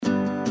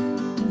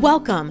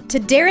Welcome to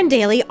Darren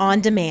Daily On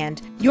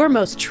Demand, your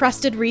most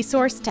trusted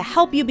resource to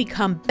help you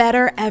become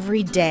better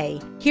every day.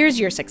 Here's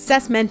your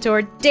success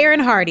mentor, Darren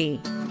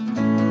Hardy.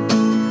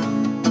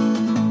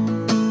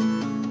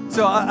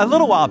 So a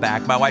little while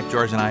back, my wife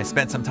George and I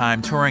spent some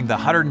time touring the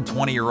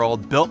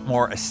 120-year-old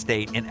Biltmore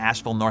Estate in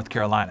Asheville, North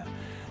Carolina.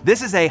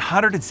 This is a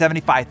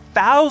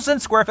 175,000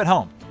 square foot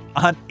home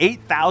on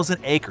 8,000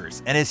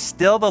 acres and is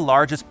still the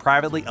largest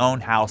privately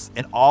owned house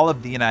in all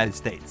of the United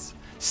States.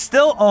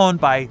 Still owned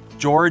by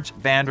George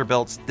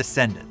Vanderbilt's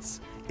descendants,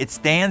 it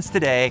stands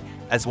today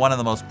as one of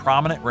the most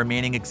prominent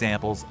remaining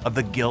examples of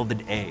the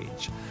Gilded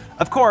Age.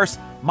 Of course,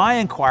 my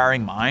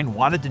inquiring mind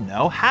wanted to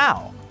know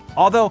how.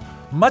 Although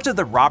much of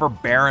the robber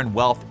baron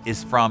wealth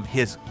is from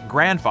his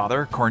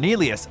grandfather,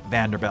 Cornelius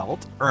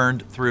Vanderbilt,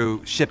 earned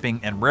through shipping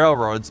and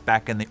railroads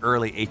back in the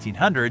early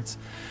 1800s,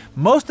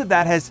 most of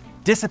that has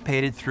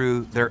dissipated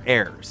through their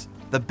heirs.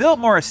 The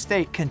Biltmore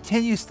Estate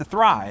continues to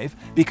thrive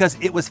because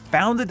it was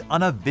founded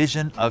on a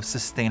vision of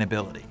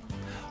sustainability.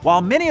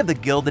 While many of the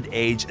Gilded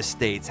Age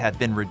estates have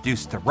been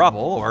reduced to rubble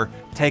or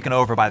taken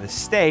over by the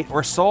state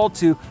or sold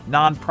to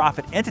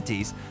nonprofit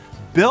entities,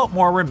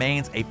 Biltmore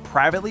remains a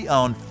privately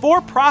owned,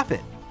 for-profit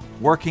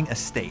working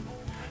estate.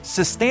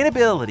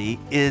 Sustainability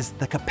is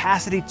the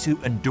capacity to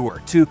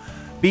endure, to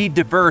be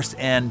diverse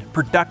and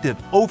productive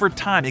over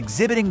time,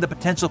 exhibiting the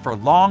potential for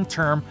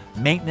long-term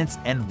maintenance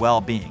and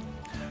well-being.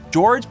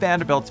 George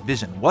Vanderbilt's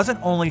vision wasn't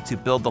only to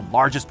build the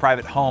largest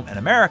private home in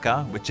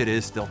America, which it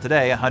is still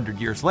today, 100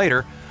 years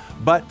later,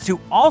 but to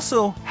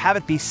also have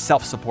it be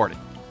self-supporting.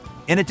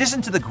 In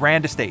addition to the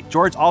grand estate,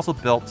 George also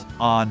built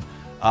on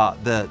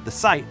the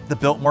site the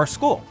Biltmore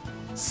School,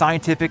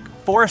 scientific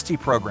forestry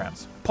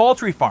programs,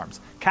 poultry farms,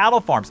 cattle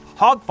farms,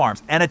 hog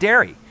farms, and a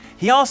dairy.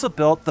 He also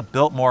built the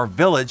Biltmore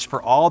Village for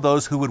all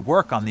those who would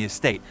work on the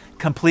estate,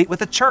 complete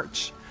with a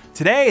church.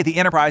 Today, the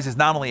enterprise is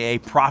not only a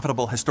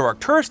profitable historic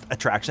tourist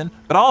attraction,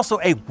 but also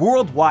a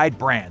worldwide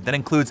brand that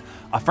includes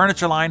a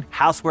furniture line,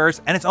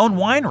 housewares, and its own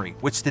winery,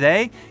 which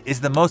today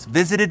is the most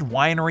visited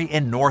winery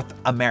in North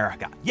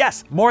America.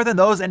 Yes, more than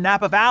those in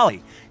Napa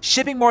Valley,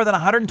 shipping more than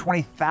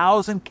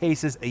 120,000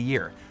 cases a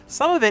year.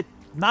 Some of it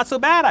not so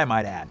bad, I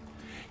might add.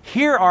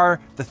 Here are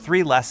the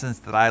 3 lessons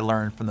that I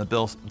learned from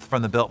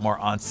the Biltmore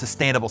on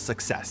sustainable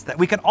success that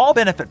we can all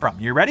benefit from.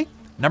 You ready?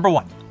 Number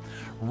 1,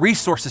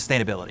 resource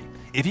sustainability.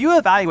 If you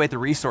evaluate the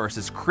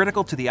resources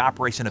critical to the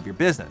operation of your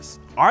business,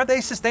 are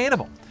they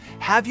sustainable?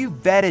 Have you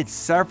vetted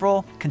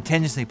several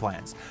contingency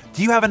plans?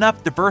 Do you have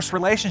enough diverse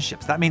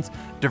relationships? That means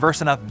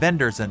diverse enough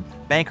vendors and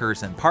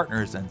bankers and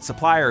partners and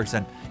suppliers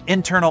and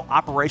internal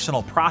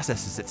operational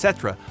processes,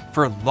 etc.,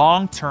 for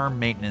long-term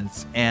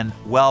maintenance and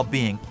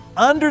well-being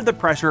under the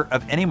pressure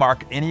of any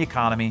market, any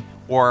economy,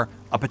 or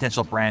a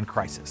potential brand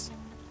crisis.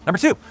 Number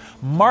 2,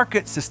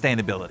 market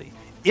sustainability.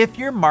 If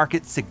your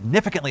market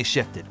significantly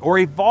shifted or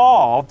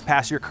evolved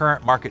past your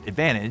current market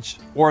advantage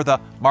or the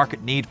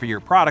market need for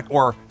your product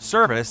or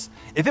service,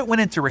 if it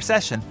went into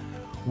recession,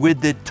 would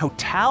the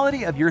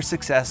totality of your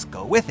success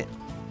go with it?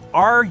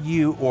 Are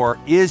you or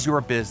is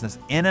your business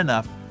in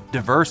enough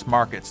diverse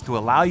markets to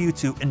allow you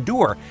to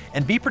endure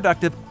and be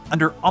productive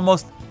under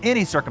almost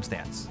any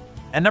circumstance?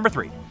 And number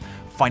 3,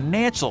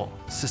 financial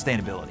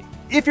sustainability.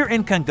 If your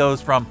income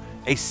goes from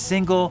a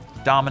single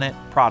dominant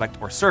product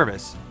or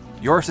service,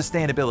 your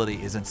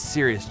sustainability is in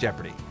serious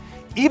jeopardy.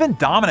 Even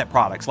dominant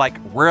products like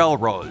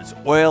railroads,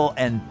 oil,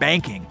 and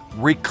banking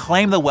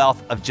reclaim the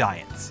wealth of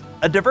giants.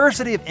 A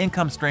diversity of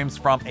income streams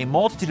from a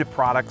multitude of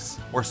products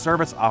or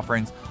service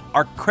offerings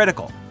are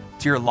critical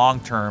to your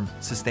long-term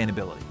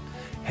sustainability.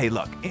 Hey,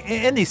 look,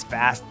 in these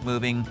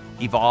fast-moving,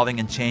 evolving,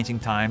 and changing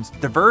times,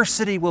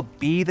 diversity will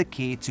be the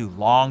key to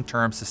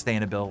long-term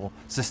sustainable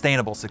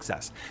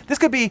success. This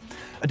could be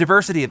a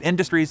diversity of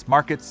industries,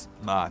 markets,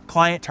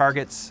 client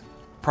targets,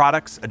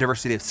 products, a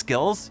diversity of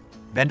skills,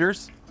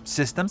 vendors,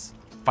 systems,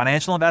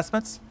 financial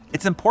investments.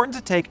 It's important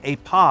to take a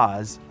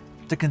pause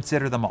to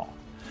consider them all.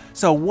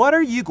 So what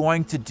are you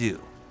going to do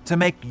to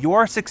make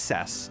your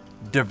success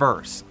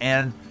diverse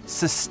and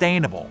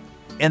sustainable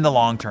in the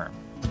long term?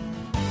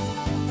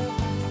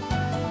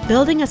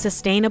 Building a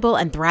sustainable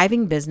and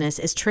thriving business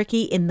is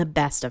tricky in the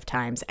best of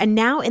times, and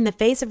now in the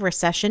face of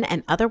recession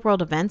and other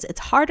world events, it's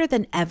harder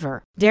than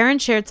ever. Darren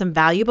shared some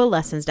valuable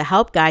lessons to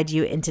help guide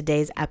you in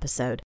today's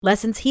episode.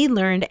 Lessons he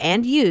learned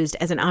and used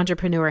as an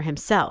entrepreneur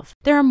himself.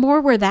 There are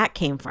more where that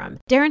came from.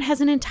 Darren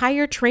has an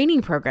entire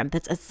training program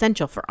that's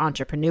essential for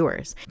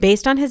entrepreneurs.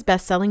 Based on his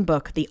best-selling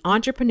book, The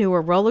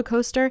Entrepreneur Roller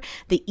Coaster,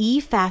 the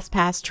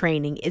eFastPass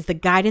training is the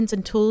guidance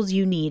and tools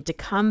you need to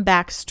come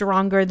back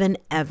stronger than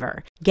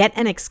ever. Get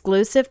an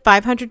exclusive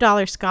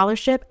 $500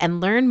 scholarship and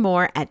learn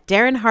more at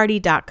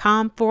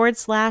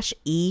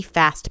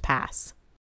darrenhardy.com/eFastPass.